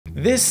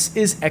This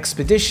is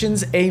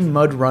Expeditions, a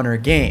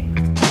MudRunner game.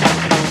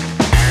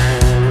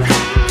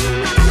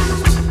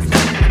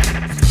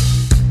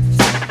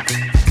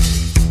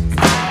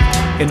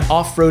 An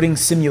off-roading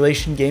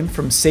simulation game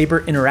from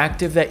Saber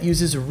Interactive that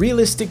uses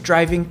realistic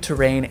driving,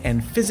 terrain,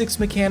 and physics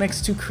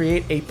mechanics to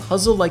create a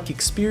puzzle-like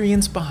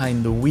experience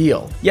behind the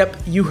wheel. Yep,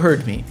 you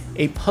heard me.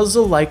 A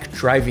puzzle-like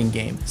driving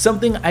game.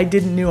 Something I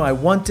didn't know I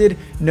wanted,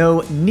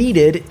 no,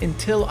 needed,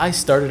 until I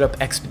started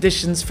up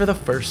Expeditions for the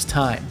first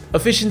time.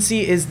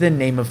 Efficiency is the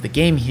name of the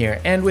game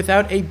here, and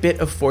without a bit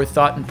of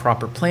forethought and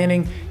proper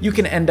planning, you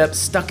can end up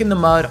stuck in the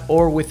mud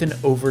or with an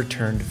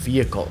overturned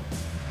vehicle.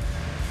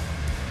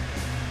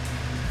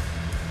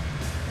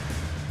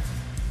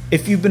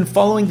 If you've been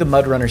following the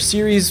MudRunner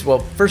series, well,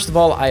 first of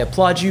all, I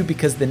applaud you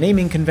because the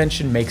naming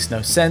convention makes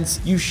no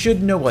sense. You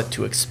should know what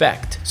to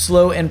expect.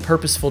 Slow and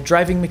purposeful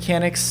driving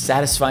mechanics,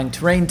 satisfying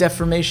terrain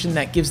deformation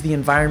that gives the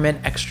environment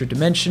extra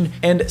dimension,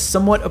 and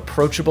somewhat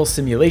approachable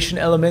simulation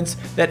elements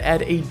that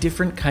add a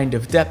different kind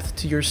of depth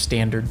to your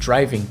standard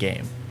driving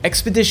game.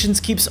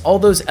 Expeditions keeps all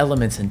those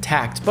elements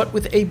intact, but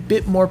with a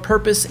bit more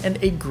purpose and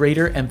a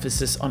greater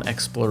emphasis on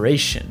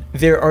exploration.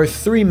 There are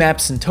 3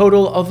 maps in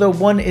total, although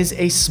one is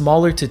a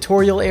smaller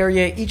tutorial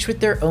area, each with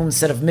their own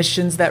set of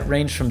missions that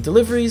range from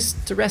deliveries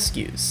to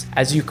rescues.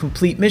 As you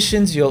complete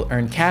missions, you'll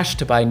earn cash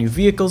to buy new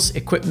vehicles,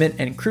 equipment,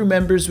 and crew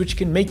members, which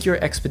can make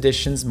your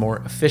expeditions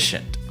more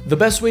efficient. The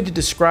best way to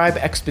describe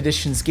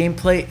Expeditions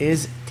gameplay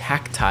is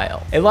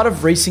tactile. A lot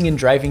of racing and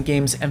driving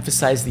games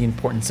emphasize the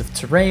importance of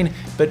terrain,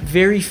 but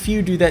very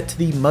few do that to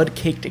the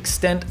mud-caked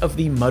extent of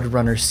the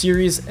MudRunner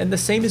series, and the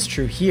same is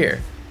true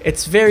here.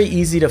 It's very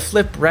easy to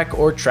flip, wreck,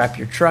 or trap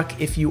your truck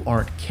if you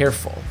aren't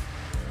careful.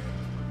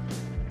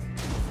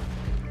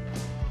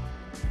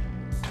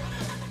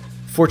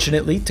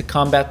 Fortunately, to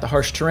combat the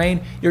harsh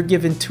terrain, you're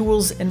given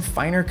tools and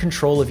finer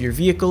control of your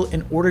vehicle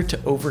in order to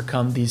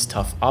overcome these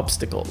tough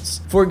obstacles.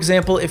 For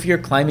example, if you're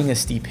climbing a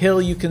steep hill,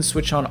 you can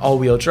switch on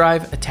all-wheel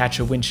drive, attach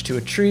a winch to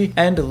a tree,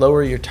 and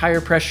lower your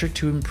tire pressure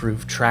to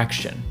improve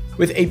traction.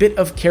 With a bit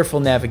of careful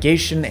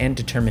navigation and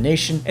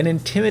determination, an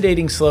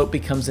intimidating slope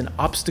becomes an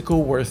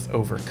obstacle worth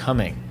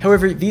overcoming.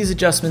 However, these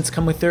adjustments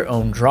come with their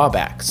own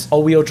drawbacks.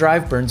 All-wheel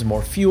drive burns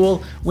more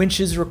fuel,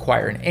 winches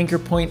require an anchor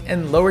point,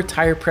 and lower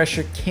tire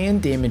pressure can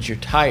damage your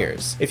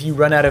tires. If you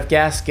run out of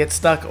gas, get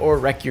stuck, or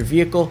wreck your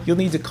vehicle, you'll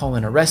need to call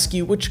in a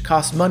rescue, which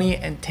costs money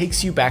and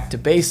takes you back to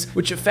base,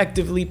 which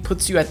effectively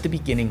puts you at the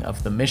beginning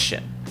of the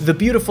mission. The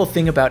beautiful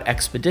thing about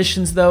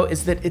Expeditions, though,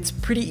 is that it's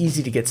pretty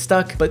easy to get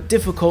stuck, but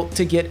difficult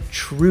to get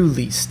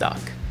truly stuck.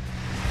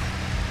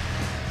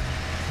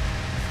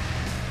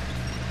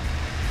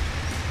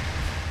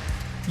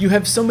 You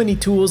have so many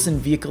tools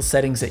and vehicle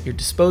settings at your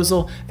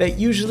disposal that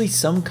usually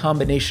some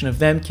combination of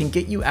them can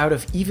get you out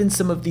of even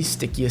some of the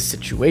stickiest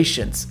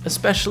situations,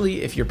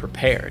 especially if you're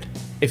prepared.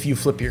 If you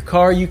flip your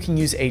car, you can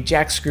use a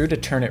jack screw to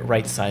turn it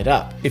right side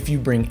up. If you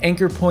bring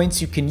anchor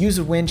points, you can use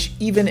a winch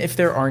even if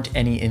there aren't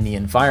any in the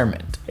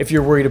environment. If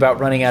you're worried about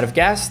running out of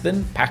gas,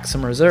 then pack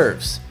some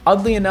reserves.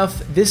 Oddly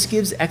enough, this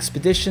gives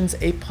Expeditions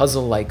a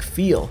puzzle-like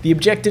feel. The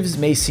objectives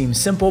may seem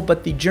simple,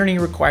 but the journey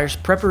requires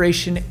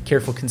preparation,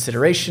 careful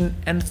consideration,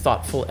 and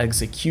thoughtful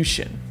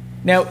execution.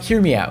 Now, hear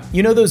me out.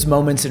 You know those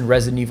moments in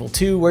Resident Evil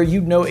 2 where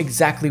you know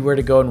exactly where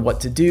to go and what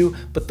to do,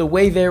 but the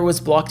way there was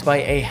blocked by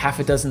a half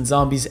a dozen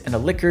zombies and a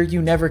licker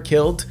you never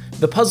killed?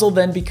 The puzzle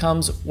then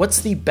becomes,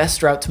 what's the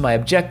best route to my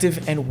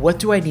objective and what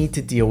do I need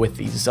to deal with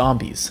these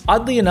zombies?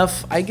 Oddly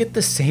enough, I get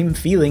the same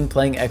feeling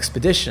playing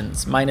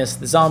Expeditions, minus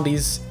the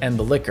zombies and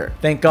the licker.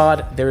 Thank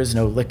God there is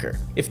no licker.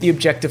 If the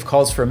objective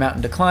calls for a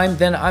mountain to climb,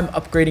 then I'm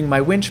upgrading my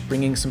winch,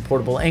 bringing some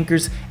portable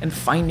anchors, and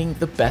finding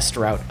the best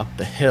route up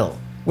the hill.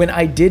 When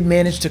I did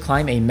manage to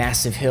climb a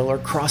massive hill or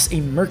cross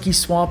a murky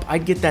swamp,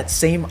 I'd get that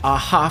same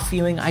aha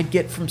feeling I'd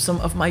get from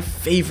some of my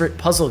favorite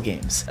puzzle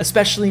games,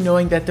 especially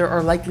knowing that there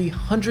are likely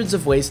hundreds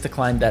of ways to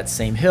climb that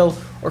same hill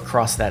or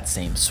cross that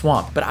same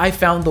swamp. But I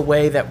found the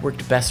way that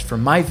worked best for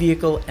my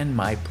vehicle and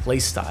my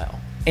playstyle.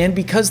 And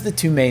because the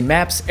 2 main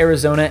maps,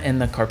 Arizona and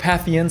the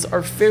Carpathians,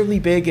 are fairly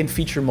big and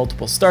feature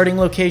multiple starting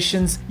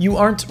locations, you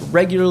aren't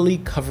regularly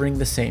covering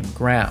the same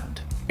ground.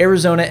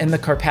 Arizona and the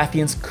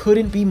Carpathians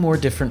couldn't be more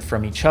different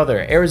from each other.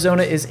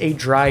 Arizona is a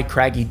dry,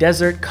 craggy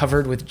desert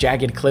covered with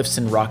jagged cliffs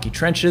and rocky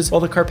trenches, while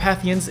the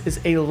Carpathians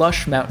is a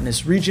lush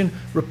mountainous region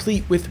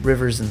replete with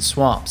rivers and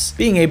swamps.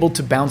 Being able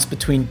to bounce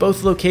between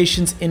both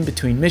locations in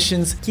between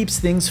missions keeps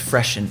things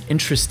fresh and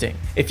interesting.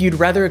 If you'd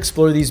rather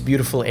explore these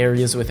beautiful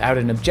areas without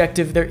an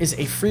objective, there is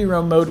a free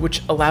roam mode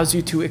which allows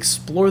you to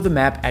explore the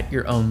map at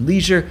your own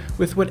leisure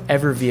with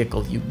whatever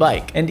vehicle you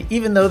like. And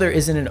even though there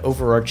isn't an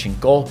overarching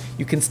goal,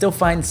 you can still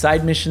find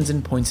side missions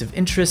and points of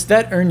interest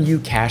that earn you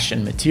cash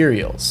and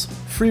materials.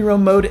 Free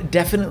roam mode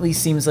definitely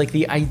seems like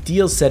the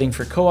ideal setting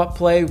for co-op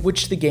play,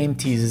 which the game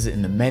teases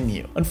in the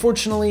menu.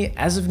 Unfortunately,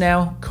 as of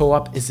now,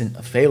 co-op isn't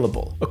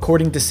available.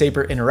 According to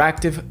Saber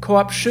Interactive,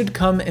 co-op should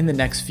come in the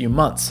next few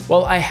months.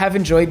 While I have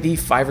enjoyed the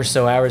 5 or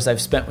so hours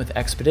I've spent with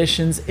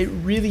Expeditions, it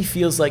really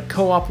feels like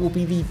co-op will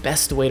be the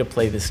best way to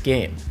play this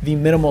game. The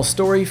minimal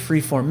story,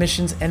 freeform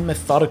missions, and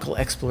methodical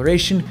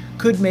exploration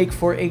could make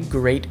for a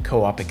great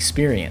co-op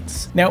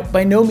experience. Now,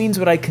 by no means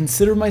would I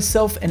consider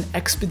myself an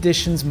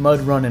Expeditions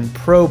MudRunnin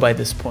pro by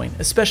this point,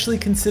 especially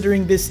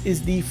considering this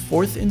is the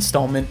 4th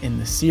installment in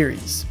the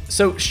series.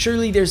 So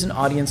surely there's an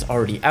audience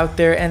already out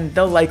there and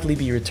they'll likely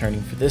be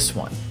returning for this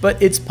one.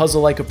 But its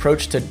puzzle-like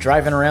approach to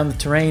driving around the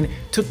terrain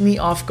took me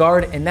off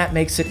guard, and that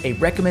makes it a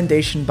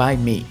recommendation by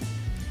me.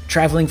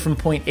 Traveling from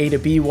point A to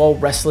B while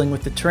wrestling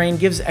with the terrain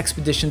gives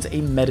Expeditions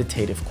a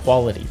meditative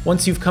quality.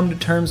 Once you've come to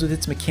terms with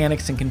its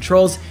mechanics and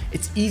controls,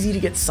 it's easy to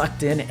get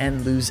sucked in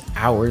and lose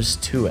hours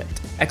to it.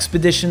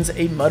 Expeditions,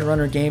 a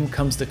MudRunner game,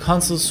 comes to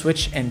console,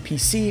 Switch, and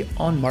PC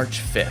on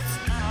March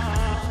 5th.